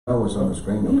Oh, it's on the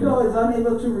screen. Okay. Hugo is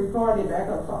unable to record it back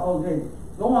up. Okay.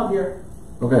 Go on, dear.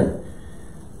 Okay.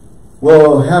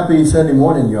 Well, happy Sunday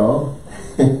morning, y'all.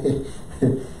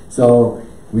 So,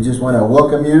 we just want to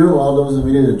welcome you, all those of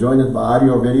you that joined us by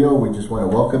audio or video. We just want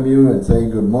to welcome you and say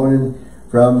good morning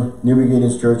from New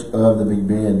Beginnings Church of the Big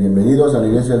Bend. Bienvenidos a la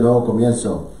Iglesia del Nuevo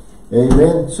Comienzo.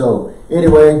 Amen. So,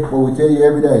 anyway, what we tell you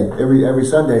every day, every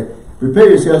Sunday, prepare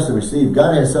yourselves to receive.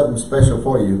 God has something special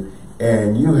for you,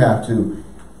 and you have to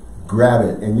grab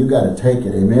it, and you got to take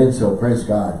it. Amen. So, praise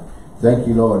God. Thank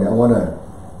you, Lord. I want to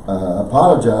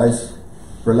apologize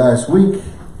for last week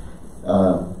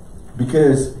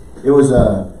because it was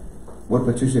what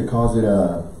Patricia calls it,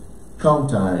 a tongue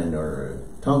tying or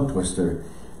a tongue twister.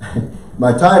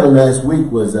 My title last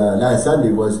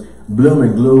Sunday was Bloom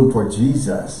and Gloom for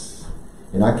Jesus.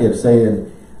 And I kept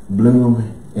saying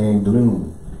bloom and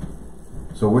gloom.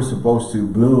 So we're supposed to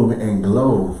bloom and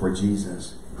glow for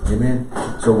Jesus. Amen.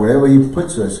 So wherever he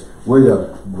puts us, we're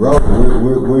to grow,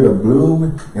 we're to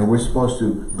bloom, and we're supposed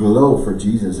to glow for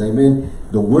Jesus. Amen.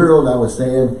 The world, I was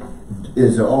saying,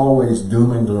 is always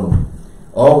doom and gloom.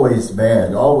 Always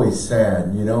bad, always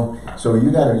sad, you know. So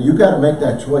you gotta make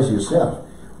that choice yourself.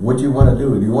 What you want to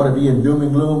do? Do you want to be in doom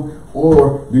and gloom,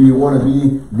 or do you want to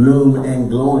be bloom and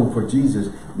glowing for Jesus?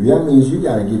 Well, that means you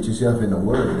got to get yourself in the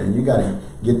Word, and you got to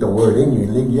get the Word in you,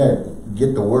 and you got to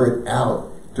get the Word out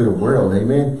to the world,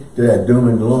 amen, to that doom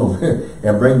and gloom,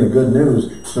 and bring the good news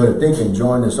so that they can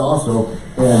join us also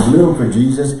and bloom for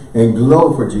Jesus and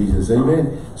glow for Jesus,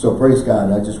 amen. So praise God.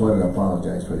 I just wanted to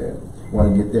apologize for that. I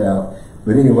want to get that out.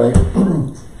 But anyway,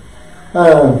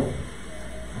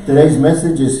 today's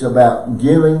message is about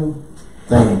giving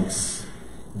thanks.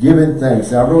 Giving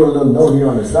thanks. I wrote a little note here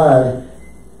on the side.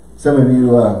 Some of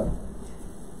you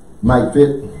might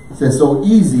fit. It says, so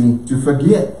easy to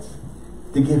forget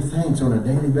to give thanks on a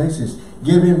daily basis.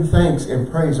 Give him thanks and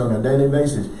praise on a daily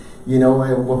basis. You know,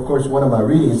 and of course, one of my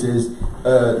readings is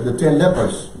the 10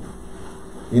 lepers.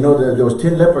 You know, there was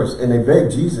 10 lepers, and they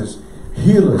begged Jesus,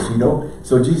 heal us, you know.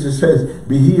 So Jesus says,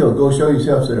 be healed, go show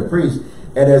yourselves to the priest.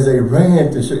 And as they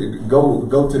ran to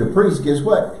go to the priest, guess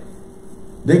what?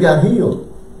 They got healed.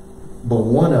 But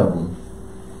one of them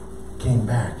came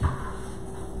back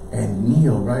and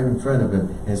kneeled right in front of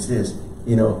him and says,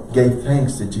 you know, gave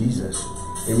thanks to Jesus.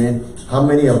 Amen. How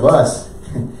many of us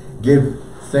give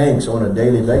thanks on a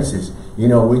daily basis? You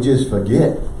know, we just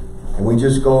forget. And we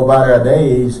just go about our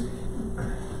days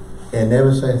and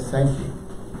never say thank you,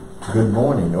 good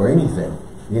morning, or anything.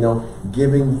 You know,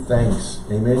 giving thanks.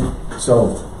 Amen.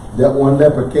 So that one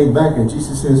leper came back and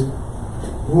Jesus says,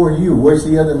 who are you? Where's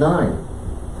the other 9?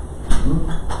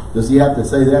 Does he have to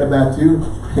say that about you?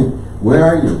 Where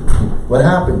are you? What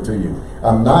happened to you?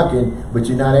 I'm knocking, but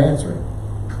you're not answering.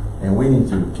 And we need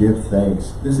to give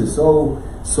thanks. This is so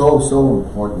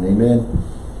important. Amen.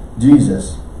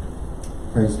 Jesus.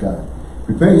 Praise God.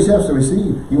 Prepare yourselves to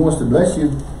receive. He wants to bless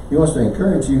you. He wants to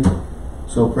encourage you.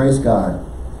 So praise God.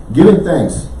 Giving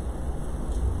thanks.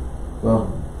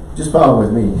 Well, just follow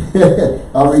with me.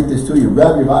 I'll read this to you.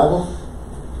 Grab your Bible.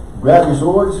 Grab your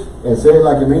swords and say it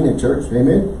like you mean it, church.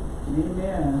 Amen.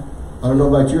 Amen. I don't know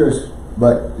about yours,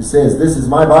 but it says, this is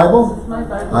my Bible. This is my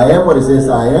Bible. I am what it says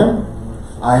I am.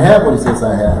 I have what it says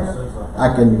I have.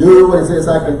 I can do what it says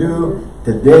I can do.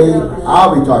 Today,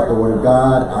 I'll be taught the Word of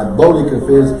God. I boldly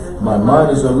confess. My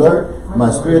mind is alert. My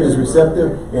spirit is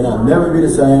receptive. And I'll never be the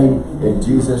same in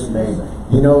Jesus' name.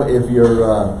 You know, if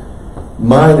your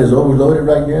mind is overloaded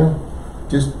right now,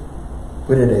 just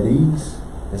put it at ease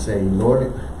and say,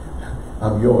 Lord,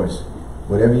 I'm yours.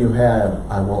 Whatever you have,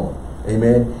 I want.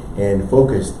 Amen. And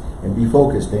focused. And be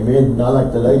focused. Amen. Not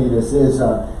like the lady that says,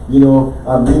 you know,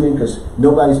 I'm leaving because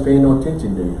nobody's paying no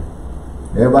attention to you.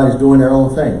 Everybody's doing their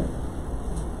own thing.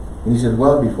 And he said,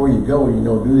 well, before you go, you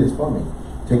know, do this for me.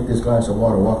 Take this glass of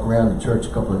water, walk around the church a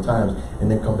couple of times,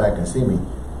 and then come back and see me.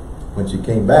 When she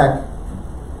came back,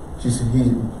 she said,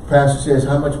 pastor says,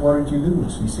 how much water did you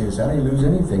lose? He says, I didn't lose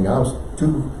anything. I was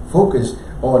too focused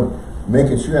on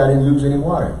making sure I didn't lose any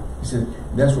water. He said,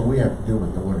 that's what we have to do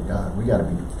with the Word of God. We got to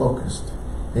be focused.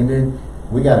 Amen.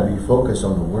 We got to be focused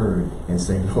on the Word and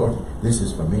say, Lord, this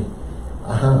is for me.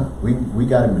 We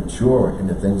got to mature in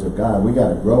the things of God. We got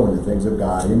to grow in the things of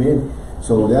God. Amen.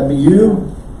 So that be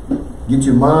you. Get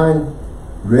your mind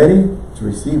ready to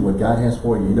receive what God has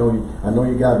for you. You know, I know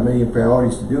you got a million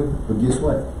priorities to do, but guess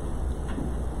what?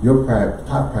 Your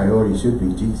top priority should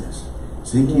be Jesus.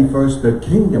 Seek ye first the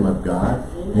kingdom of God.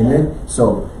 Amen.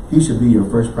 So he should be your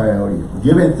first priority.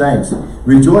 Giving thanks.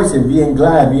 Rejoicing, being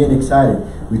glad, being excited.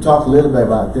 We talked a little bit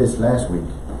about this last week.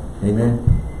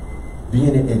 Amen.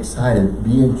 Being excited,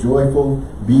 being joyful,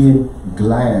 being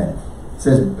glad.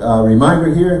 says,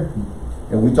 reminder here,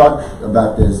 and we talked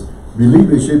about this,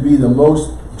 believers should be the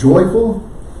most joyful,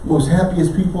 most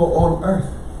happiest people on earth.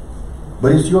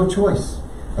 But it's your choice.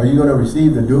 Are you going to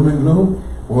receive the doom and gloom?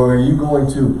 Or are you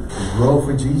going to grow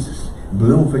for Jesus,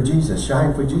 bloom for Jesus,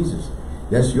 shine for Jesus?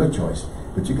 That's your choice.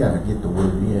 But you got to get the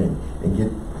word in and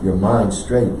get your mind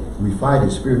straight. We fight a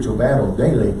spiritual battle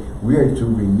daily. We are to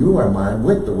renew our mind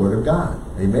with the word of God.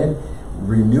 Amen.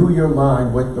 Renew your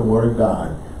mind with the word of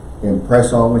God and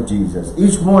press on with Jesus.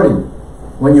 Each morning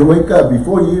when you wake up,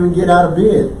 before you even get out of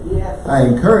bed, yes, I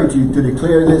encourage you to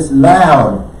declare this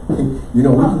loud. You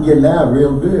know, we can get loud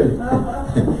real good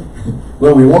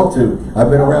when we want to. I've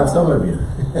been around some of you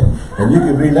and you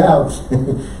can be loud.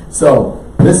 So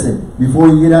listen, before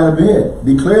you get out of bed,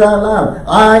 declare out loud,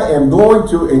 I am going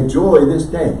to enjoy this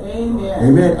day. Amen.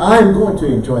 Amen. I am going to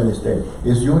enjoy this day.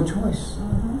 It's your choice.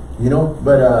 You know,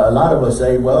 but a lot of us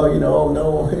say, well, you know,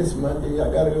 no, it's Monday,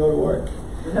 I got to go to work.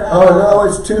 Oh, no,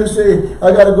 it's Tuesday,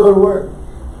 I got to go to work.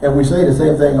 And we say the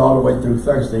same thing all the way through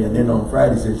Thursday, and then on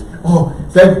Friday says, oh,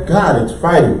 thank God it's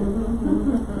Friday.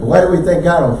 Why do we thank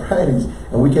God on Fridays,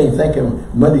 and we can't thank Him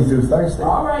Monday through Thursday?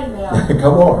 All right now.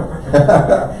 Come on.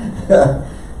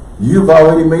 You've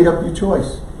already made up your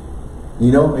choice.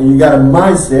 You know, and you got a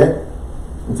mindset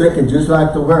of thinking just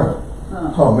like the world.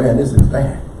 Oh, man, this is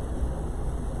bad.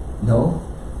 No,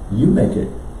 you make it.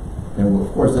 And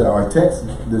of course, our text,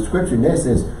 the scripture there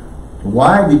says,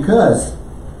 why? Because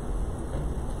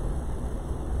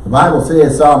the Bible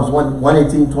says, Psalms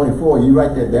 118:24, you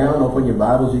write that down, open your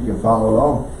Bibles, you can follow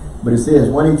along. But it says,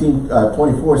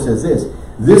 118:24 says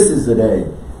this is the day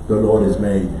the Lord has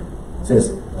made. It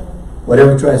says,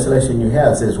 whatever translation you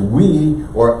have, says, we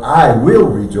or I will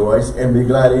rejoice and be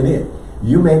glad in it.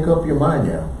 You make up your mind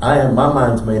now. My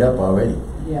mind's made up already.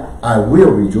 Yeah. I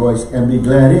will rejoice and be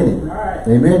glad in it. All right.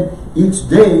 Amen. Each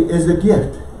day is a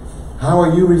gift. How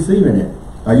are you receiving it?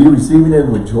 Are you receiving it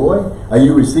with joy? Are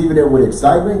you receiving it with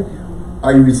excitement?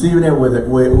 Are you receiving it with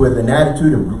an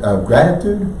attitude of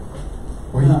gratitude?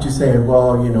 Or are you just saying,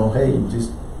 well, you know, hey,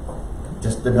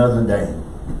 just another day?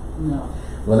 No.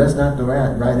 Well, that's not the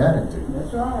right attitude.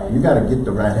 That's right. You got to get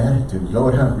the right attitude.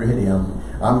 Lord, I'm ready.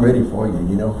 I'm ready for you.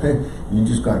 You know, you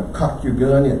just got to cock your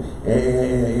gun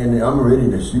and I'm ready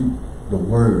to shoot the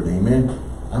word. Amen.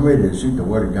 I'm ready to shoot the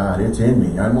word of God. It's in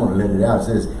me. I'm going to let it out. It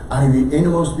says, out of your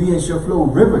innermost being shall flow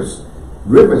rivers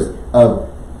of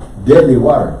deadly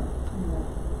water,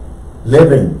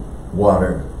 living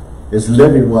water. It's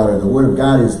living water. The word of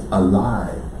God is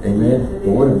alive. Amen. The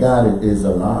word of God is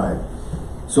alive.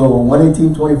 So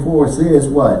 118:24 says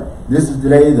what? This is the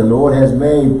day the Lord has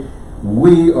made.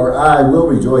 We or I will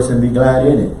rejoice and be glad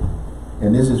in it.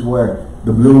 And this is where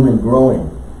the bloom and growing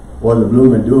or the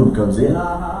bloom and doom comes in.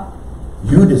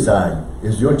 You decide.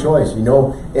 It's your choice, you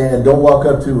know. And don't walk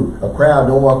up to a crowd,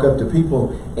 don't walk up to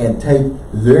people and take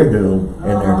their doom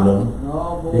and their gloom.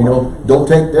 You know, don't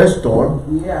take their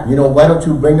storm. Yeah. You know, why don't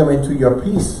you bring them into your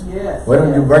peace? Yes. Why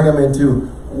don't you bring them into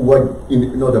what,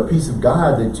 you know, the peace of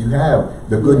God that you have,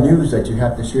 the good news that you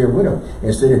have to share with them,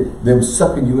 instead of them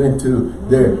sucking you into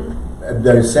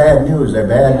their sad news, their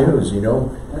bad news, you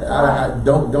know.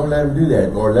 Don't let them do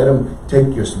that, or let them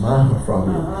take your smile from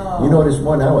you. You know, this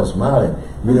morning I was smiling.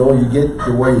 You know, you get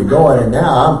to where you're going, and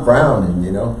now I'm frowning,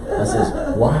 you know. I says,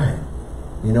 why?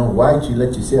 You know, why did you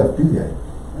let yourself do that?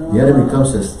 The enemy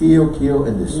comes to steal, kill,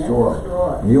 and destroy.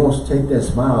 And he wants to take that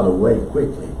smile away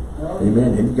quickly.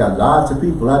 Amen. And you got lots of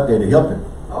people out there to help him.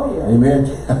 Oh, yeah. Amen.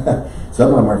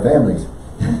 Some of them are families.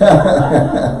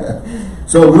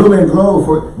 So bloom and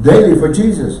glow daily for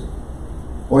Jesus.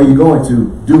 Or are you going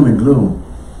to doom and gloom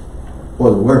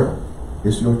for the world?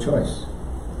 It's your choice.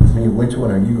 I mean, which one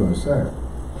are you going to serve?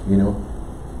 You know,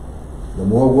 the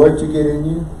more work you get in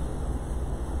you,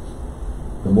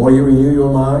 the more you renew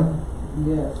your mind,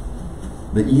 yes,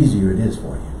 the easier it is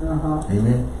for you.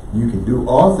 Amen. You can do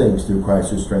all things through Christ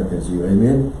who strengthens you.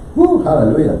 Amen. Woo,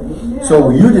 hallelujah. Amen. So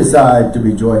you decide to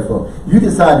be joyful. You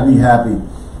decide to be happy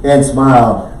and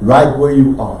smile right where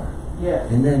you are. Yes.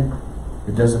 Amen.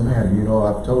 It doesn't matter. You know,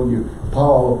 I've told you,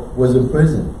 Paul was in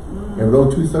prison and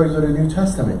wrote 2/3 of the New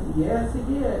Testament. Yes, he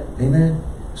did. Amen.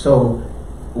 So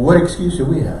what excuse do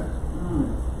we have?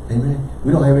 Amen.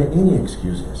 We don't have any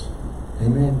excuses.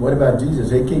 Amen. What about Jesus?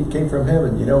 He came from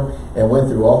heaven, you know, and went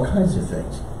through all kinds of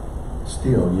things.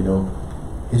 Still, you know,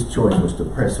 his choice was to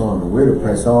press on. And we're to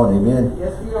press on. Amen.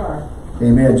 Yes, we are.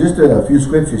 Amen. Just a few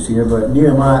scriptures here, but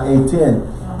Nehemiah 8:10,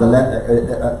 the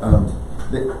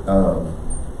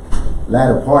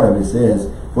latter part of it says,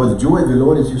 for the joy of the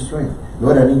Lord is your strength.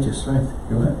 Lord, I need your strength.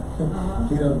 You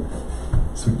know,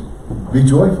 so be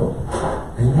joyful.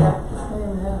 Amen.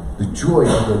 The joy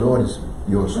of the Lord is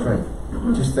your strength.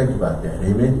 Just think about that.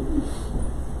 Amen.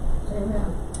 Amen.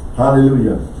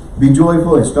 Hallelujah. Be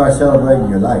joyful and start celebrating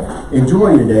your life.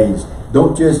 Enjoy your days.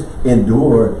 Don't just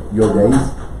endure your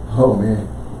days. Oh man,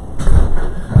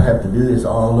 I have to do this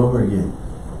all over again.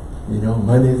 You know,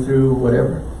 Monday through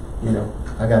whatever. You know,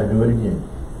 I got to do it again.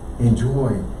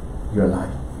 Enjoy your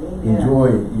life. Amen.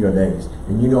 Enjoy your days.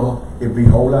 And you know, it'd be a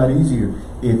whole lot easier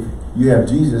if you have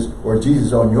Jesus or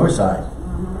Jesus on your side.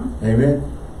 Amen.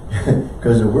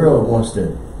 Because the world wants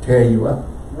to tear you up.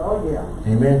 Oh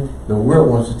yeah. Amen. The world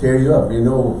wants to tear you up. You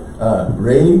know,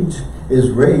 rage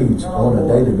is rage on a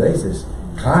daily basis,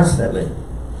 constantly.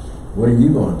 What are you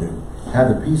going to do? Have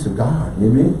the peace of God.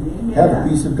 Amen. Amen. Have the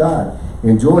peace of God.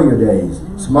 Enjoy your days.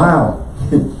 Smile.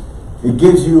 It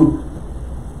gives you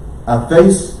a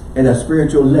face and a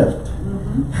spiritual lift.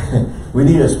 We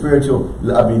need a spiritual,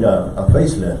 a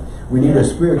facelift. We need a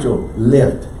spiritual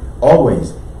lift.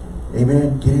 Always.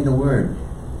 Amen. Get in the Word.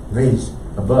 Raise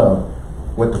above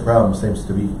what the problem seems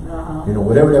to be. You know,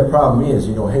 whatever that problem is,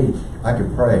 you know, hey, I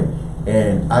can pray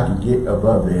and I can get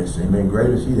above this. Amen.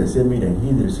 Greater is He that sent me than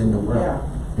he that is in the world.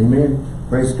 Yeah. Amen.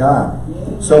 Praise God.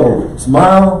 So,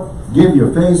 smile, give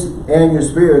your face and your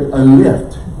spirit a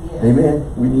lift.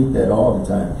 Amen. We need that all the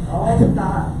time. All the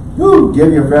time. Woo,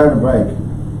 give your friend a break.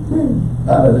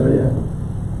 Hallelujah.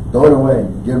 Throw it away.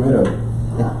 Get rid of it.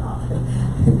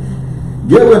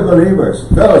 Get with believers,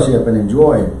 fellowship, and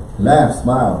enjoy. Laugh,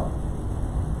 smile.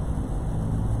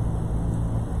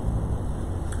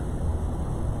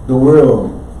 The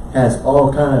world has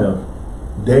all kind of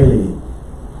daily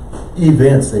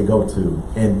events they go to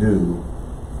and do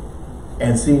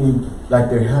and seem like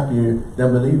they're happier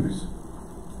than believers.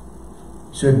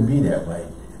 Shouldn't be that way.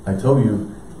 I told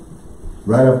you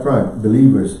right up front,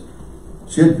 believers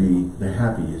should be the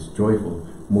happiest, joyful,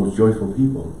 most joyful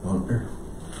people on earth.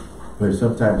 But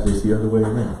sometimes they see the other way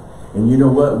around. And you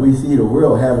know what? We see the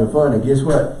world having fun, and guess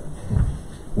what?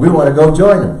 We want to go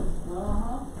join them.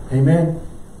 Amen.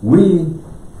 We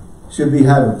should be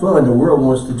having fun. The world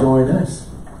wants to join us.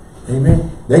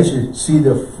 Amen. They should see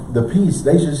the peace.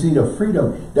 They should see the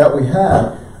freedom that we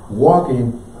have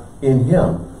walking in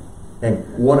Him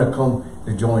and want to come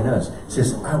to join us. It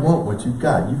says, I want what you've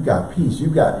got. You've got peace.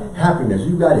 You've got happiness.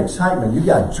 You've got excitement. You've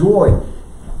got joy.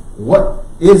 What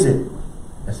is it?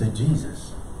 I said,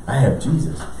 Jesus. I have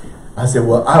Jesus. I said,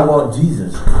 well, I want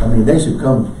Jesus. I mean, they should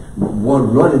come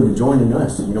one running to joining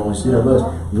us, you know, instead of us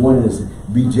wanting to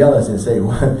be jealous and say,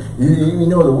 well, you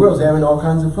know, the world's having all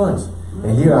kinds of fun.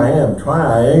 And here I am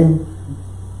trying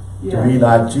to be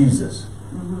like Jesus.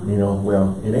 You know,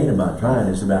 well, it ain't about trying.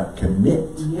 It's about commit.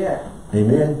 Yeah.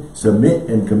 Amen. Submit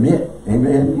and commit.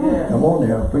 Amen. Yeah. Come on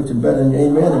now. Preaching better than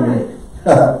amen.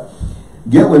 Amen.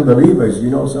 Get with believers. You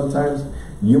know, sometimes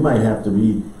you might have to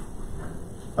be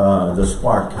the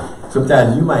spark.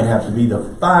 Sometimes you might have to be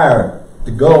the fire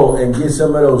to go and get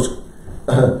some of those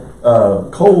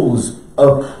coals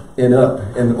up and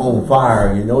on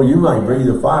fire. You know, you might bring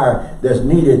the fire that's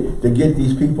needed to get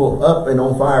these people up and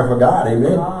on fire for God.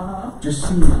 Amen. Just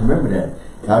remember that.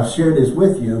 I've shared this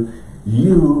with you.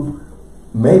 You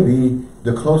may be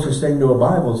the closest thing to a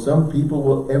Bible some people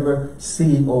will ever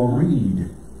see or read.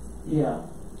 Yeah.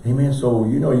 Amen. So,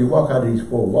 you know, you walk out of these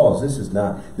four walls. This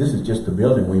is just the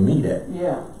building we meet at.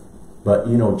 Yeah. But,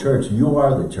 you know, church, you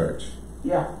are the church.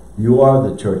 Yeah. You are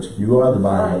the church. You are the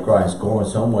body of Christ going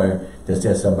somewhere to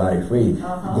set somebody free.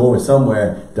 Going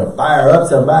somewhere to fire up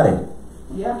somebody.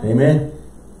 Yeah. Amen.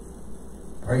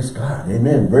 Praise God.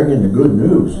 Amen. Bringing the good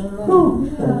news.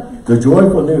 The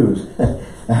joyful news.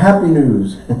 The happy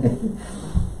news.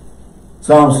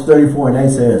 Psalms 34:8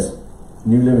 says,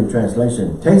 New Living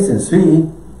Translation, taste and see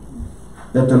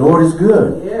that the Lord is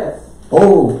good. Yes.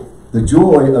 Oh, the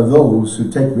joy of those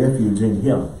who take refuge in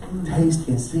Him. Taste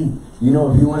and see. You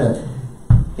know, if you want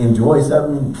to enjoy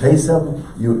something, taste something,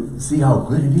 you see how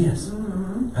good it is.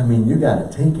 I mean, you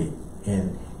got to take it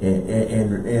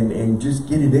and just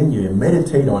get it in you and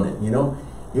meditate on it. You know,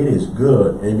 it is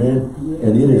good. Amen. Yeah.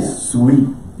 And it is sweet.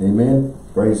 Amen.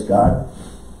 Praise God.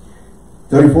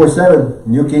 34:7,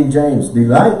 New King James.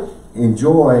 Delight,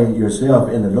 enjoy yourself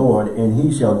in the Lord, and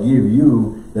He shall give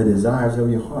you the desires of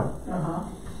your heart.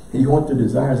 You want the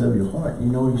desires of your heart. You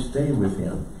know, you stay with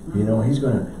Him. You know, He's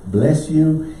going to bless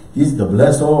you. He's the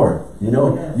blessor. You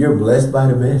know, you're blessed by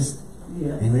the best.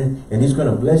 Yeah. Amen. And He's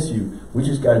going to bless you. We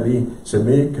just got to be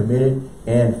submitted, committed,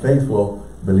 and faithful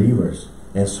believers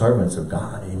and servants of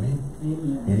God. Amen.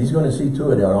 Amen. And He's going to see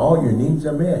to it that all your needs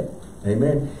are met.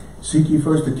 Amen. Seek ye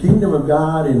first the kingdom of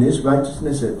God and His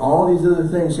righteousness, and all these other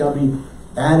things shall be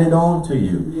added on to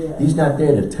you. Yeah. He's not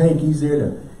there to take. He's there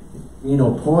to, you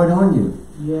know, pour it on you.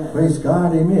 Yes. Praise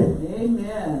God. Amen.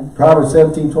 Amen. Proverbs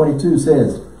 17:22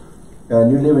 says,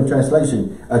 New Living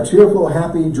Translation, a cheerful,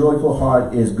 happy, joyful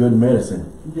heart is good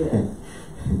medicine. Yes.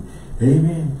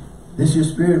 Amen. This is your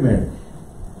spirit, man.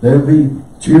 Let it be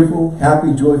cheerful,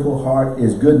 happy, joyful heart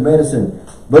is good medicine.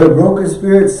 But a broken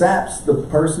spirit saps the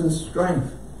person's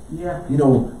strength. Yeah. You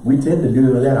know, we tend to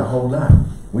do that a whole lot.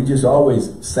 We just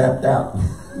always sapped out.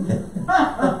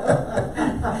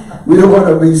 We don't want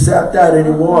to be sapped out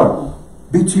anymore.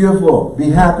 Be cheerful,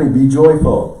 be happy, be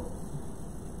joyful.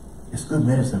 It's good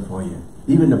medicine for you.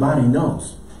 Even the body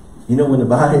knows. You know, when the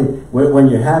body, when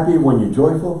you're happy, when you're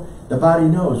joyful, the body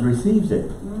knows, receives it.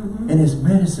 And it's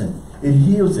medicine. It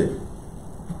heals it.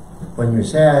 When you're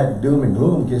sad, doom and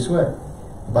gloom, guess what?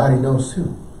 The body knows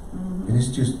too. And it's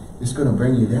just, it's going to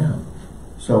bring you down.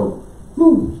 So,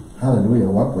 hallelujah,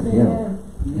 walk with Him.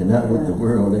 And not with the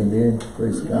world. Amen.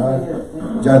 Praise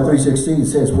God. John 3:16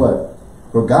 says what?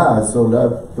 For God so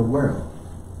loved the world.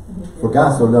 For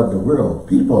God so loved the world,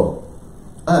 people,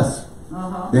 us,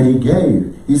 that He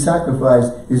gave. He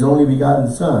sacrificed His only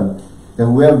begotten Son, that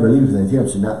whoever believes in Him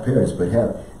should not perish, but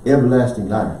have everlasting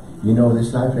life. You know,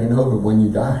 this life ain't over when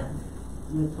you die.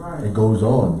 That's right. It goes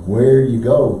on. Where you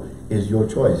go is your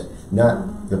choice,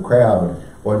 not the crowd,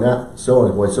 or not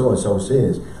what so-and-so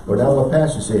says, or not what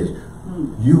pastor says.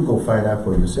 You go find out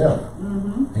for yourself.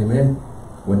 Amen.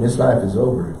 When this life is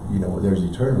over, you know, there's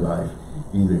eternal life,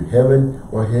 either heaven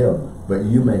or hell. But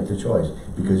you make the choice,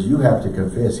 because you have to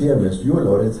confess Him as your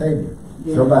Lord and Savior.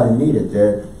 Yeah. Somebody needed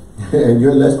that, and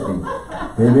you're listening.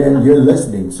 Amen. You're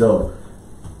listening. So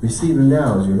receive Him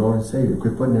now as your Lord and Savior.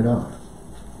 Quit putting it off.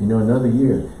 You know, another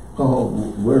year. Oh,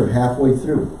 we're halfway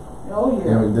through. Oh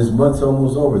yeah. And this month's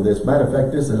almost over. As a matter of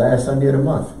fact, this is the last Sunday of the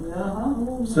month.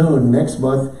 Soon, next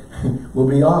month, will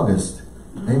be August.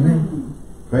 Amen.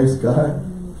 Praise God.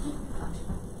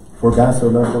 For God so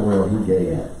loved the world, He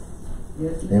gave.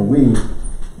 Yes, and we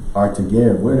are to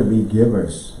give. We're to be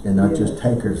givers and not just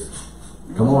takers.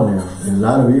 Come on now. And a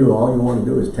lot of you, all you want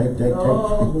to do is take.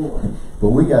 But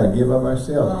we got to give of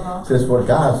ourselves. It says, for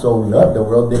God so loved the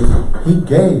world that He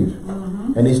gave.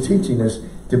 And He's teaching us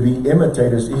to be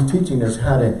imitators. He's teaching us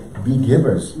how to be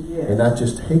givers and not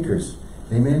just takers.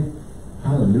 Amen.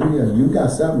 Hallelujah. You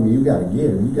got something you got to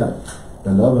give. You got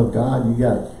the love of God. You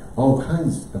got all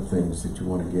kinds of things that you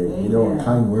want to give. You know, a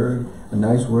kind word, a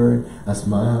nice word, a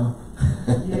smile.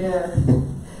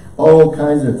 All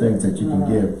kinds of things that you can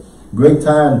give. Great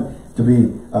time to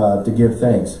be to give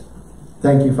thanks.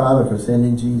 Thank you, Father, for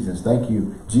sending Jesus. Thank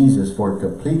you, Jesus, for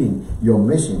completing your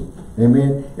mission.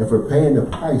 Amen. And for paying the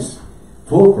price,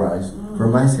 full price, for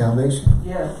my salvation.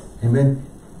 Yes. Amen.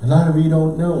 A lot of you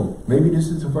don't know. Maybe this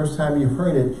is the first time you've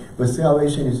heard it, but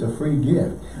salvation is a free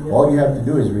gift. Yes. All you have to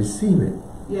do is receive it.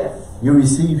 Yes. You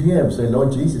receive Him. Say,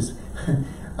 Lord Jesus,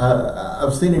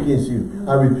 I've sinned against you.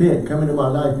 I repent. Come into my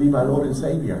life. Be my Lord and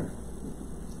Savior.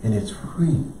 And it's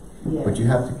free. Yes. But you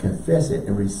have to confess it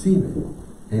and receive it.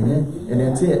 Amen. And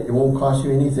that's it. It won't cost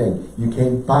you anything. You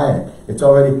can't buy it. It's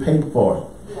already paid for.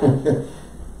 Yeah.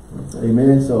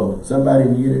 Amen. So somebody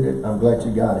needed it. I'm glad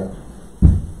you got it.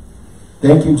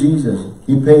 Thank you, Jesus.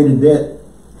 He paid a debt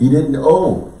He didn't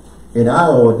owe. And I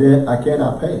owe a debt I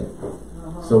cannot pay.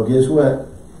 So guess what?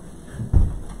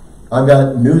 I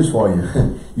got news for you.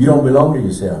 You don't belong to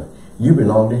yourself. You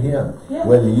belong to Him. Yeah.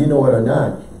 Whether you know it or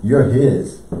not, you're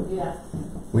His. Yeah.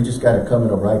 We just got to come in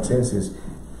the right senses,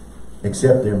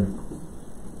 accept Him,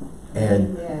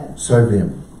 and serve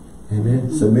Him.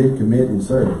 Amen. Submit, commit, and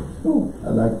serve. Ooh, I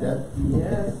like that.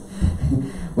 Yes.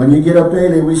 When you get up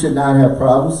early, we should not have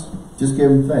problems. Just give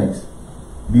Him thanks.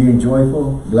 Being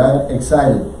joyful, glad,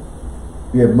 excited.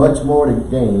 We have much more to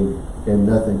gain and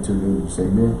nothing to lose.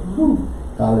 Amen.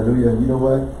 Hallelujah. You know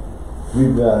what?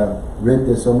 We've read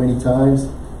this so many times,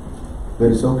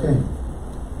 but it's okay.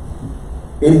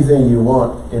 Anything you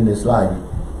want in this life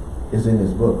is in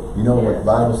this book. You know what the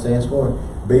Bible stands for?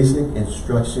 Basic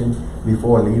instruction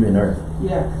before leaving earth.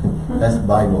 Yeah. That's the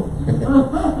Bible.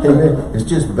 Amen. It's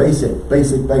just basic.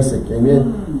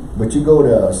 Amen. But you go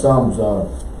to Psalms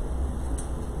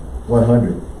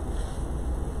 100.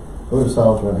 Go to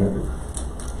Psalms 100.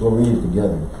 We'll read it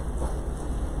together.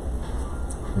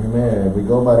 Amen. We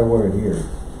go by the word here.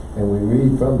 And we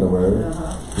read from the word.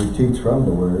 We teach from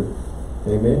the word.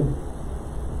 Amen.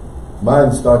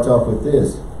 Mine starts off with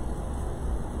this.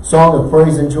 Song of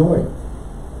praise and joy.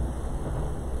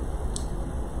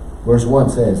 Verse 1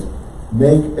 says,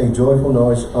 make a joyful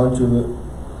noise unto the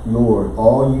Lord,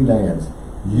 all ye lands.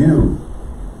 You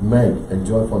make a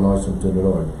joyful noise unto the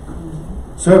Lord.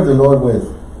 Serve the Lord with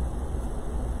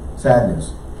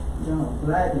sadness. No,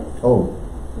 gladness. Oh,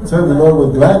 serve the Lord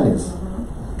with gladness.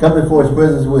 Come before His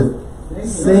presence with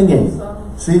Singing.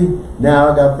 See, now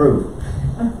I got proof.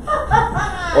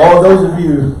 All those of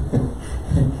you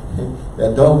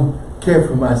that don't care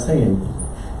for my singing,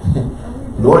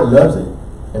 Lord loves it.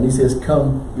 And he says,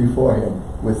 come before him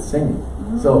with singing.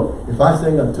 So if I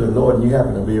sing unto the Lord and you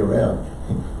happen to be around,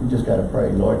 you just got to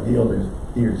pray, Lord, heal their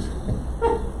ears.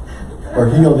 Or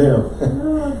heal them.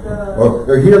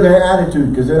 or heal their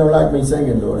attitude because they don't like me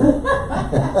singing, Lord.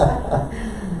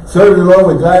 Serve the Lord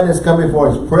with gladness, come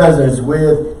before his presence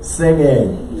with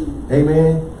singing.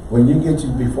 Amen. When you get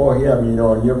you before him, you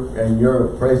know, and you're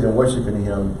praising and worshiping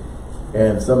him,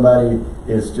 and somebody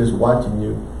is just watching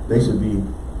you, they should be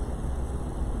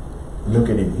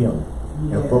looking at him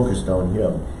and focused on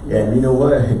him. And you know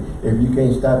what? If you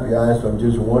can't stop your eyes from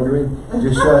just wondering,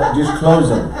 just close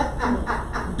them.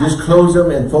 Just close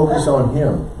them and focus on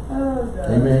him.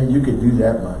 Amen. You could do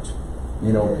that much.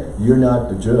 You know, you're not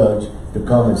the judge to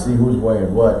come and see who's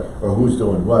wearing what, or who's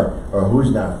doing what, or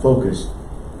who's not focused.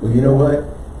 Well, you know what?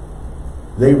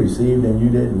 They received and you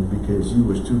didn't because you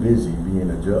was too busy being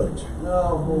a judge.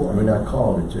 Oh, boy. We're not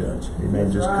called a judge.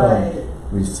 Amen. Just come,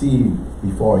 receive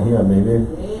before him. Amen.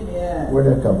 Amen. Where'd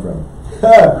that come from?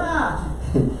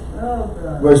 Oh,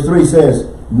 God. Verse 3 says,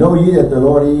 know ye that the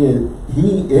Lord,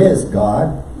 he is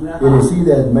God. It is he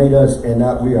that has made us and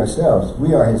not we ourselves.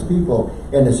 We are his people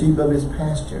and the sheep of his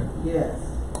pasture. Yes.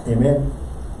 Amen.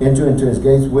 Enter into his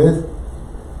gates with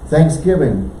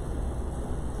thanksgiving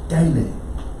daily.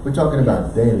 We're talking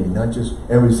about daily, not just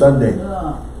every Sunday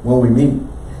when we meet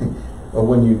or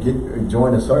when you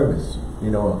join a service,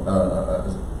 you know,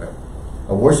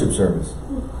 a worship service.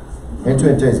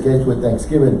 Enter into his gates with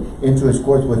thanksgiving, into his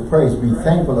courts with praise. Be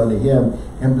thankful unto him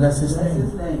and bless his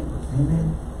name.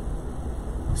 Amen.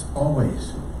 It's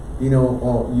always, you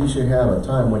know, you should have a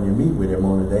time when you meet with him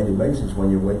on a daily basis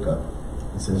when you wake up.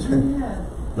 It says,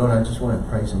 Lord, I just want to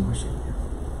praise and worship you.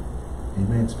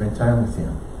 Amen. Spend time with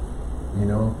him. You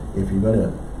know, if you're going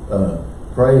to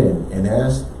pray and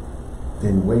ask,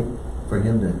 then wait for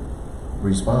him to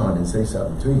respond and say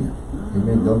something to you.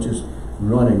 Amen. Don't just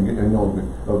run and, you know,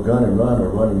 or gun and run or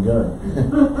run and gun.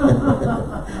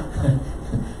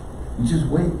 You just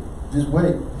wait. Just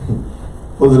wait.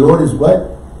 For the Lord is what?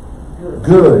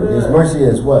 Good. His mercy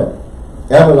is what?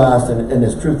 Everlasting, and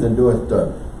his truth endureth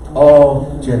to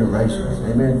all generations.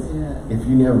 Amen. If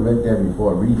you never read that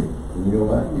before, read it. And you know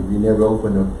what? If you never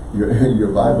open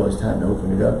your Bible, it's time to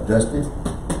open it up, dust it,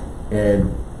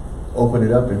 and open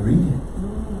it up and read it.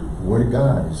 The Word of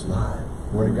God is alive.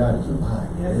 The Word of God is alive.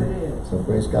 Yes, it is. So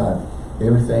praise God.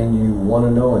 Everything you want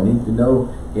to know and need to know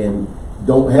and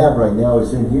don't have right now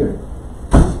is in here.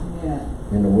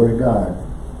 In the Word of God.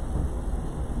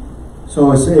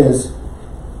 So it says,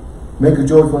 make a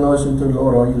joyful noise unto the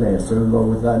Lord, all ye lands. Serve the Lord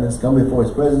with gladness. Come before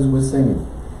his presence with singing.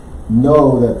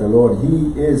 Know that the Lord,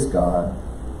 he is God,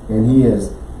 and he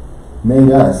has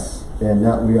made us and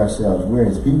not we ourselves. We're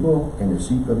his people and the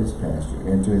sheep of his pasture.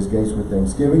 Enter his gates with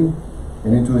thanksgiving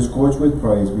and into his courts with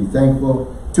praise. Be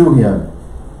thankful to him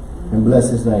and bless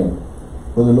his name.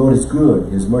 For the Lord is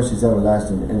good, his mercy is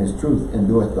everlasting, and his truth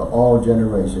endureth to all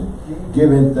generation.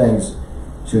 Giving thanks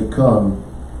should come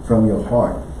from your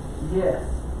heart. Yes.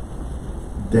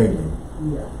 Daily.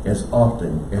 Yeah. As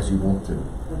often as you want to.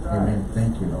 Amen.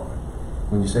 Thank you, Lord.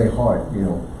 When you say heart, you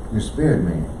know, your spirit,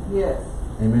 man. Yes.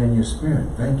 Amen. Your spirit.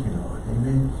 Thank you, Lord.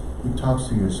 Amen. He talks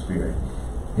to your spirit.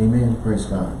 Amen. Praise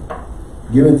God.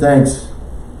 Giving thanks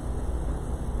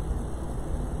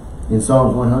in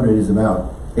Psalms 100 is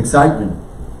about excitement.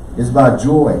 It's about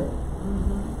joy.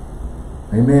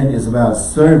 Amen. It's about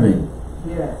serving.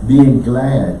 Yes. Being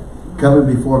glad.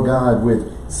 Coming before God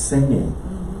with singing.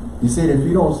 He said if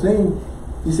you don't sing,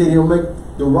 he said he'll make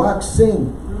the rocks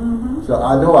sing. So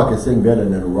I know I can sing better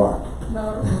than a rock.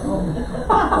 No.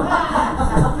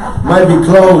 Might be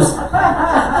close.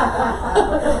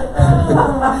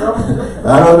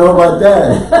 I don't know about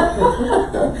that.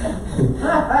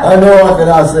 I know I can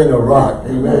outsing a rock.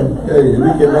 Amen. Hey,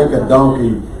 we can make a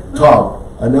donkey talk.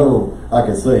 I know I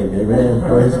can sing. Amen.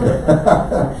 Praise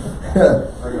God.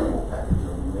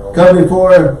 Come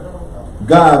before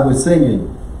God with singing.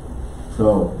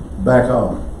 So back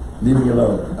off. Leave me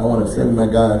alone. I want to sing my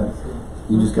God.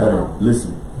 You just got to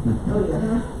listen.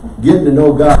 Getting to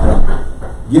know God.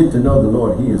 Get to know the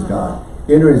Lord. He is God.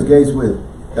 Enter his gates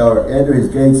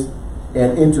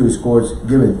and into his courts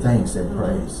giving thanks and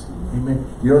praise. Amen.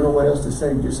 You don't know what else to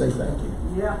say, just say thank you.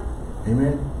 Yeah.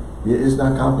 Amen. It's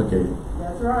not complicated.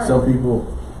 That's right. Some people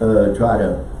try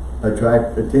to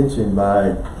attract attention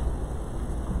by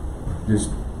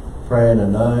just praying a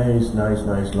nice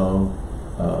long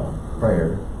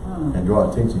prayer and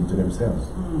draw attention to themselves.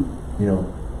 You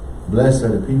know, blessed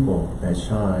are the people that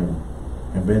shine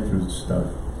and been through stuff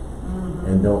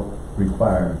and don't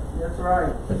require That's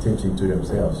right. attention to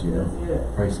themselves, you know. Yeah.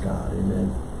 Praise God.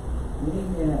 Amen.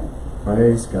 Amen.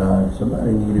 Praise God.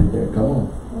 Somebody needed that. Come on.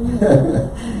 Yeah.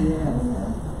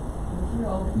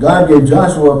 God gave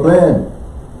Joshua a plan.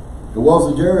 The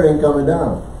walls of Jericho ain't coming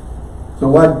down. So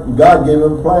what? God gave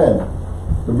him a plan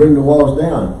to bring the walls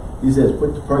down. He says,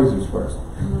 put the praisers first.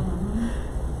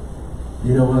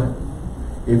 You know what?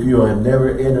 If you have never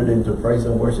entered into praise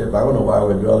and worship, I don't know why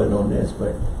we're dwelling on this,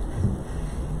 but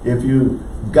if you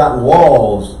got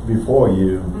walls before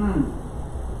you,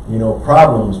 you know,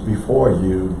 problems before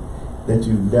you that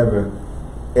you never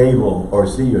able or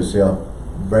see yourself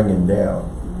bringing down,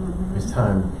 it's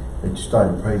time that you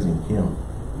started praising him.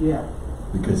 Yeah.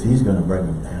 Because he's going to bring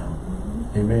them down.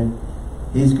 Amen.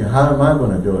 How am I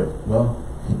going to do it? Well,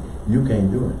 you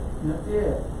can't do it. That's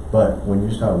it. But when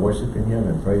you start worshiping him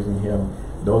and praising him,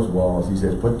 those walls, he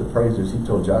says, put the praisers. He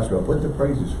told Joshua, put the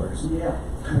praisers first. Yeah.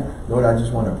 Lord, I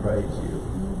just want to praise you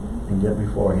and get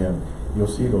before him. You'll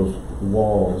see those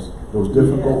walls, those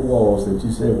difficult walls that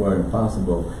you said were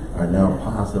impossible are now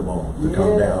possible to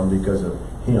come down because of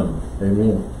him.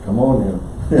 Amen. Come on now.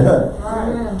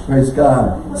 Praise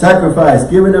God. Sacrifice,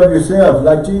 giving of yourself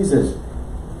like Jesus.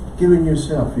 Giving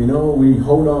yourself. You know, we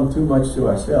hold on too much to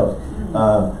ourselves.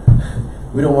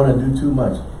 We don't want to do too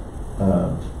much.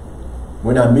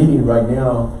 We're not meeting right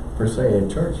now, per se, at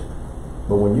church.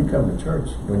 But when you come to church,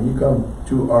 when you come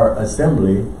to our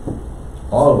assembly,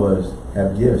 all of us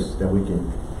have gifts that we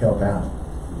can help out.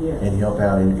 And help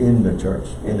out in the church.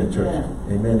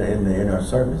 Amen. In our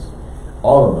service.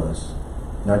 All of us.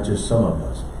 Not just some of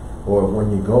us. Or when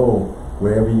you go,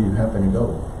 wherever you happen to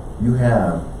go, you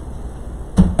have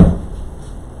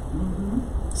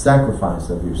sacrifice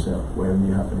of yourself wherever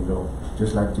you happen to go.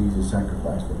 Just like Jesus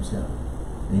sacrificed himself.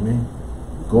 Amen.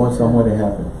 Going somewhere to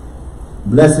happen.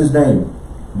 Bless his name.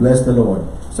 Bless the Lord.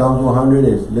 Psalms 100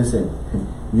 is, listen,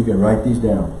 you can write these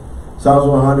down. Psalms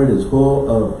 100 is full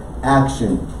of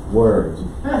action words.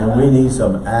 And we need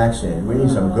some action. We need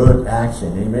some good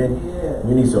action. Amen.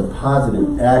 We need some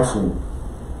positive action.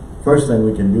 First thing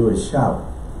we can do is shout.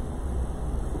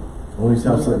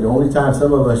 The only time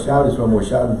some of us shout is when we're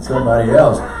shouting at somebody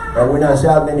else. And we're not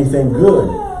shouting anything good.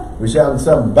 We're shouting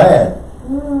something bad.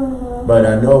 But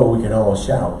I know we can all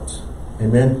shout.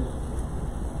 Amen.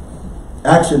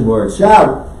 Action words.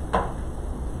 Shout.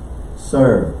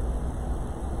 Serve.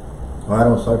 Well, I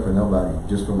don't serve for nobody,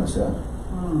 just for myself.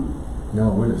 No,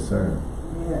 we're to serve.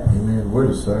 Amen. We're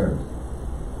to serve.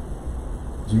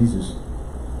 Jesus,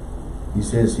 he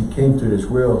says he came to this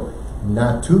world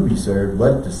not to be served,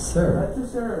 but to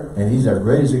serve. And he's our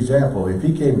greatest example. If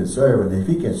he came to serve, and if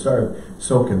he can serve,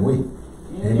 so can we.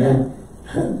 Amen.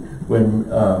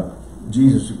 When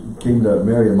Jesus came to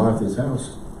Mary and Martha's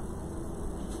house,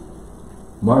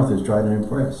 Martha's trying to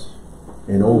impress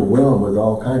and overwhelmed with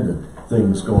all kinds of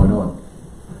things going on.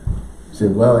 He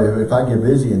said, well, if I get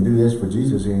busy and do this for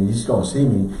Jesus, and he's going to see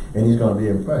me and he's going to be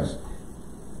impressed.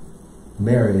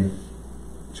 Mary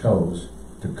chose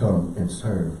to come and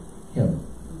serve him.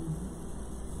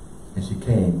 And she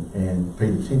came and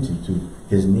paid attention to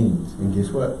his needs. And guess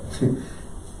what?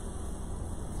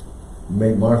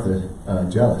 Made Martha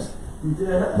jealous.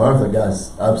 Martha got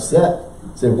upset.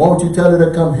 Said, won't you tell her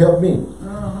to come help me?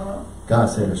 God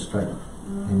set her straight.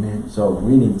 Amen. So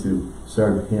we need to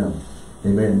serve him.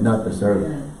 Amen. Not to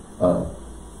serve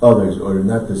others, or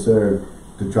not to serve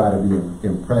to try to be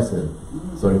impressive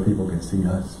so that people can see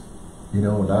us. You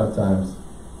know, a lot of times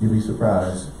you'd be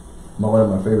surprised. One of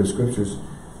my favorite scriptures,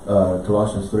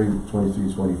 Colossians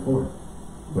 3:23-24.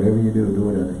 Whatever you do, do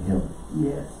it unto him.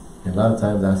 Yes. And a lot of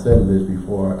times I said this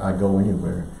before I go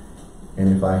anywhere. And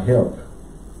if I help,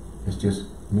 it's just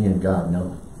me and God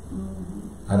know.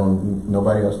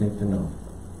 Nobody else needs to know.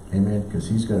 Amen. Because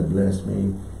he's going to bless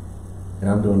me. And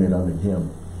I'm doing it unto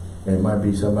him. And it might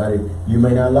be somebody you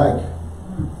may not like.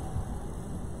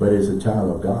 But it's a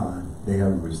child of God. They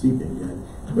haven't received it yet.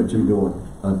 But you're doing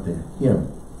unto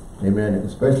him. Amen.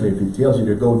 Especially if he tells you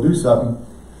to go do something.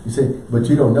 You say, but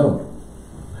you don't know.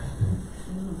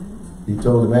 He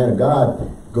told the man of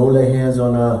God, go lay hands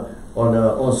on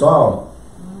Saul.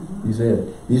 He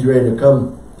said, he's ready to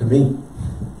come to me.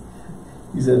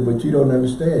 He said, but you don't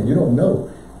understand. You don't know.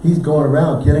 He's going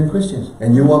around killing Christians.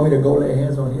 And you want me to go lay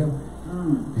hands on him?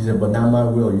 He said, but not my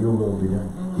will, your will be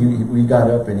done. We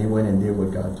got up and he went and did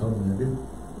what God told him to do.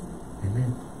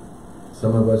 Amen.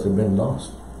 Some of us have been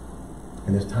lost.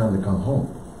 And it's time to come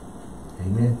home.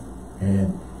 Amen.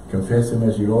 And confess him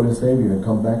as your Lord and Savior and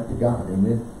come back to God.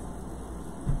 Amen.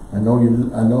 I know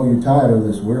you're tired of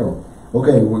this world.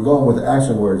 Okay, we're going with the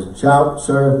action words. Shout,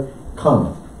 serve,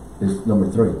 come is number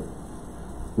 3.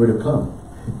 We're to come.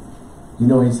 You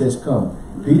know, he says come.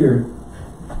 Peter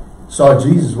saw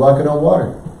Jesus walking on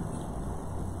water.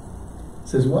 He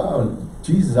says, wow,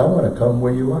 Jesus, I want to come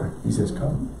where you are. He says,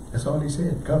 come. That's all he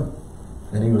said, come.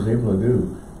 And he was able to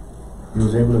do. He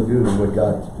was able to do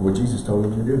what Jesus told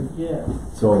him to do. Yeah.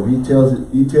 So he's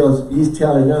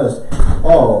telling us,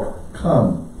 oh,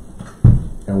 come.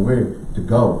 And we're to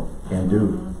go and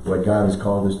do what God has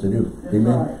called us to do. That's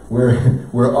Amen.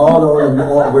 right. We're all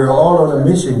on a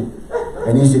mission,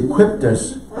 and he's equipped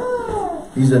us.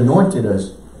 He's anointed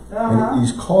us. And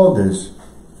he's called us.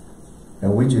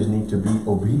 And we just need to be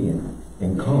obedient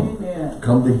and come. Amen.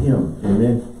 Come to him.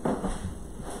 Amen.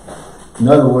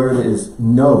 Another word is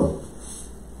know.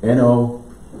 N-O-K-N-O-W.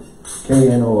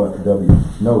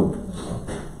 Know.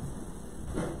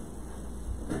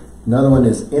 Another one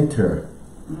is enter.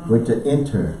 We're to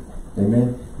enter.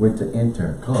 Amen. We're to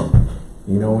enter. Come.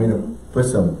 You know, we're to put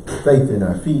some faith in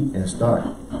our feet and start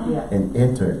and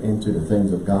enter into the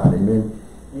things of God. Amen.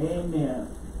 Amen.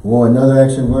 Well, another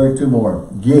action word, two more.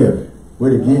 Give.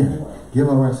 We're to give. Give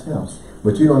of ourselves.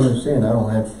 But you don't understand, I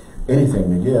don't have anything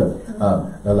to give.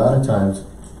 A lot of times,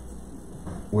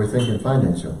 we're thinking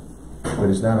financial. But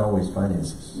it's not always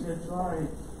finances. That's right.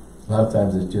 A lot of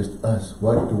times it's just us.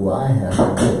 What do I have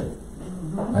to give?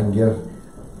 I can give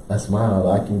a smile.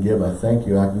 I can give a thank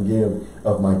you. I can give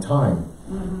of my time.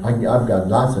 I've got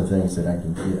lots of things that I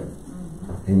can give.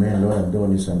 Amen. Lord, I'm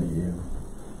doing this unto you.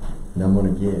 And I'm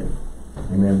going to give.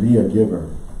 Amen. Be a giver.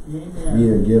 Amen. Be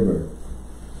a giver.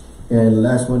 And the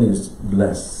last one is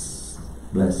bless.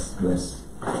 Bless. Bless.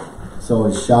 So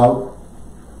it's shout,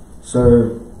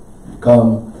 serve,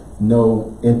 come,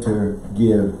 know, enter,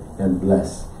 give, and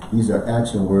bless. These are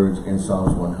action words in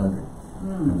Psalms 100.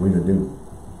 And we're to do.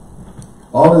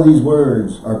 All of these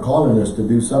words are calling us to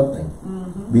do something.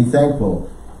 Be thankful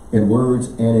in words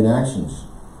and in actions.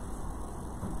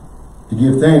 To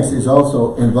give thanks is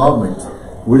also involvement.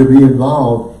 We're to be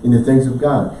involved in the things of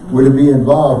God. We're to be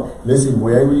involved. Listen,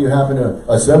 wherever you happen to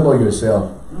assemble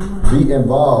yourself, be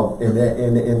involved in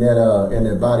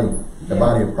that body, the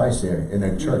body of Christ there, in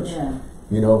that church.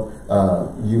 You know,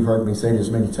 you've heard me say this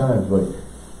many times, but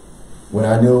when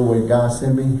I know where God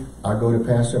sent me, I go to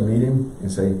pastor, meet him,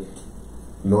 and say,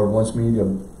 Lord wants me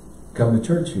to come to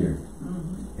church here.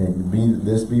 And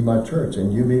this be my church,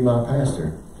 and you be my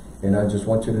pastor. And I just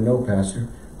want you to know, Pastor,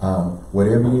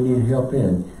 whatever you need help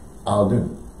in, I'll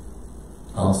do.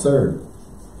 I'll serve.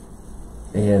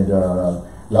 And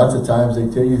lots of times they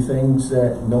tell you things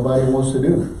that nobody wants to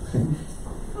do.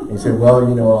 They say, well,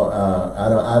 you know,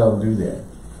 I don't do that.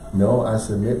 No, I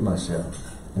submit myself.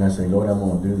 And I say, Lord, I'm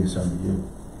going to do this unto you.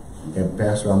 And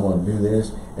Pastor, I'm going to do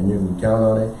this, and you can count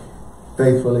on it.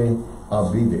 Faithfully,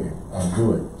 I'll be there. I'll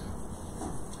do it.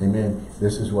 Amen.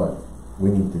 This is what we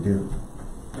need to do.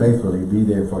 Faithfully be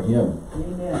there for him.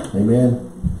 Amen.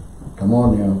 Amen. Come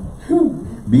on now.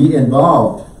 Be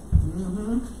involved.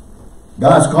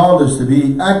 God's called us to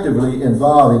be actively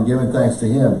involved in giving thanks to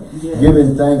him.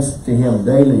 Giving thanks to him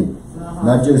daily.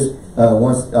 Not just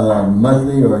once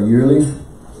monthly or yearly.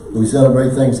 We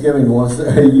celebrate Thanksgiving once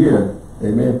a year.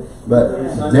 Amen.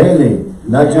 But daily.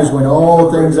 Not just when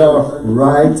all things are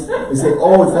right. We say,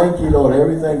 oh, thank you, Lord.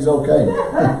 Everything's okay.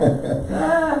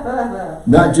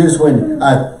 Not just when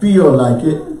I feel like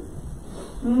it.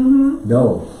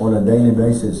 No, on a daily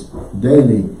basis.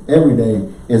 Daily, every day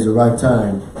is the right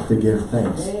time to give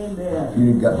thanks. If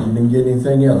you didn't get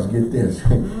anything else, get this.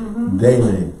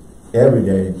 Daily, every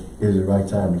day is the right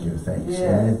time to give thanks.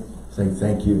 Amen. Say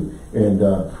thank you. And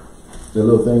the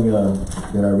little thing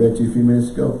that I read to you a few minutes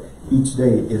ago, each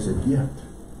day is a gift.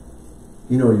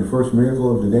 You know, your first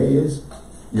miracle of the day is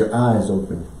your eyes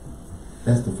open.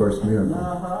 That's the first miracle.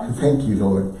 Thank you,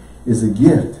 Lord. It's a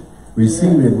gift.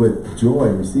 Receive it with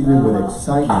joy. Receive it with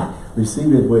excitement.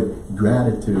 Receive it with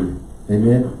gratitude.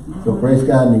 Amen. So praise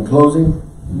God. And in closing,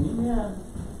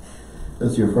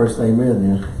 that's your first amen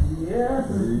there. Yes.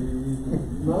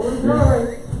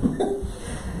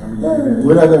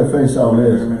 We're not going to finish all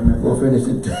this. We'll finish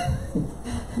it.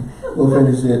 We'll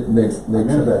finish it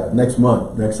next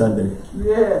month, next Sunday.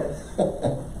 Yes.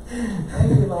 Thank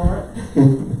you, Lord.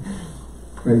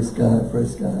 Praise God,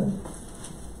 praise God.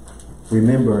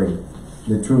 Remembering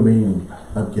the true meaning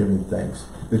of giving thanks.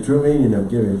 The true meaning of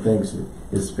giving thanks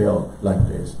is spelled like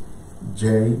this.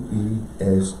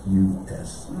 J-E-S-U-S.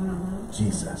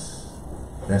 Jesus.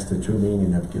 That's the true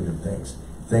meaning of giving thanks.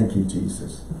 Thank you,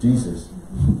 Jesus. Jesus.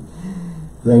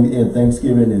 And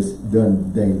Thanksgiving is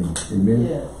done daily. Amen.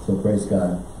 Yes. So praise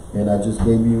God. And I just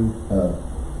gave you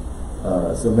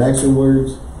some action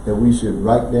words that we should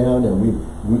write down, and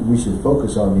we should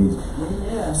focus on these.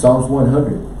 Psalms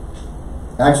 100.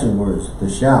 action words, to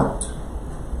shout.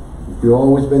 If you've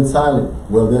always been silent,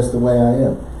 well, that's the way I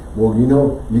am. Well, you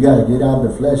know, you got to get out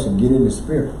of the flesh and get in the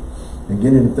spirit and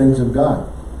get in the things of God.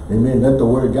 Amen. Let the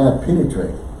word of God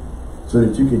penetrate so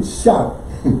that you can shout,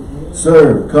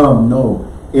 serve, come, know,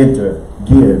 enter,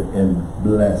 give, and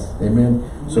bless. Amen.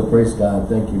 So praise God.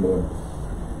 Thank you, Lord.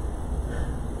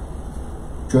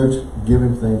 Church, give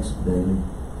him thanks daily.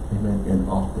 Amen. And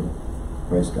often.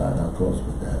 Praise God. I'll close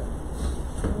with that.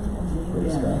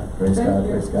 Praise God. Praise God.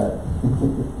 Praise God.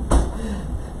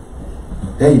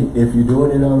 Hey, if you're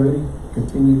doing it already,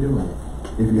 continue doing it.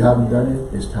 If you haven't done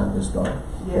it, it's time to start.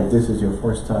 Yes. If this is your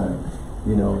first time,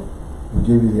 you know, we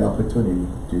give you the opportunity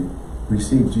to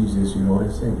receive Jesus, your Lord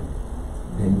and Savior.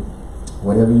 And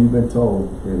whatever you've been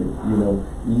told, you know,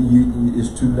 it's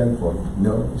too late for you.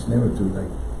 No, it's never too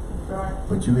late. Right.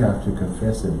 But you have to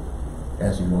confess him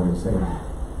as your Lord and Savior.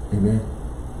 Amen.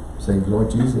 Say,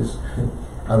 Lord Jesus,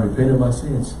 I repent of my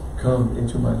sins. Come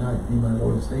into my life. Be my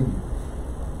Lord and Savior.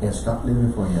 And stop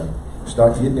living for him.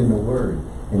 Start getting in the word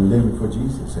and living for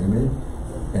Jesus. Amen.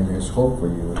 And there's hope for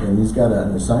you. And he's got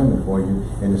an assignment for you.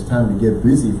 And it's time to get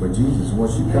busy for Jesus.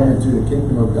 Once you come into the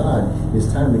kingdom of God,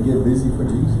 it's time to get busy for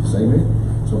Jesus. Amen.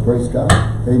 So praise God.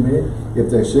 Amen. If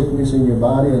there's sickness in your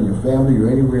body and your family or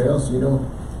anywhere else, you know,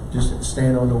 just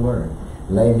stand on the word.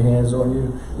 Lay hands on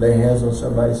you. Lay hands on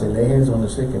somebody. Say, lay hands on the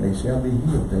sick and they shall be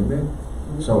healed. Amen.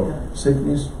 So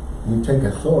sickness, we take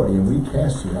authority and we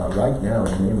cast you out right now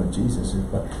in the name of Jesus.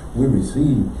 We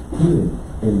receive healing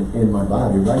in my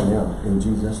body right now in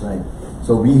Jesus' name.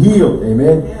 So be healed,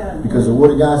 amen? Yeah. Because the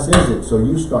word of God says it. So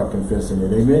you start confessing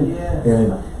it, amen? Yeah.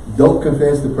 And don't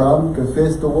confess the problem,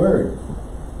 confess the word.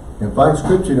 And find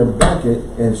scripture to back it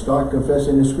and start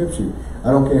confessing the scripture. I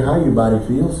don't care how your body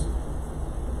feels.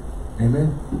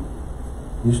 Amen?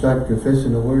 You start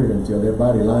confessing the word until their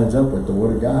body lines up with the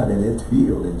word of God and it's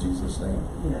healed in Jesus' name.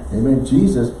 Yes. Amen.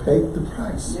 Jesus paid the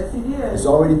price. Yes, he did. It's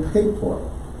already paid for.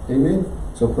 Amen.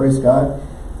 So praise God.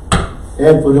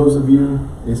 And for those of you,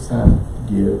 it's time to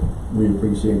give. We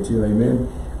appreciate you. Amen.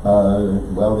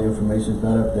 Well, the information's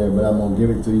not up there, but I'm going to give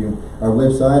it to you. Our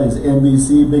website is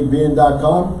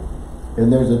nbcbigbend.com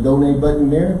and there's a donate button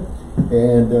there.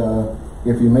 And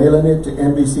if you're mailing it to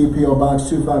NBC P.O. Box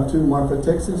 252, Marfa,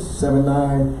 Texas,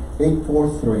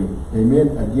 79843.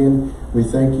 Amen. Again, we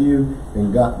thank you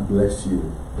and God bless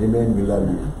you. Amen. We love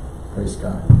you. Praise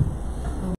God.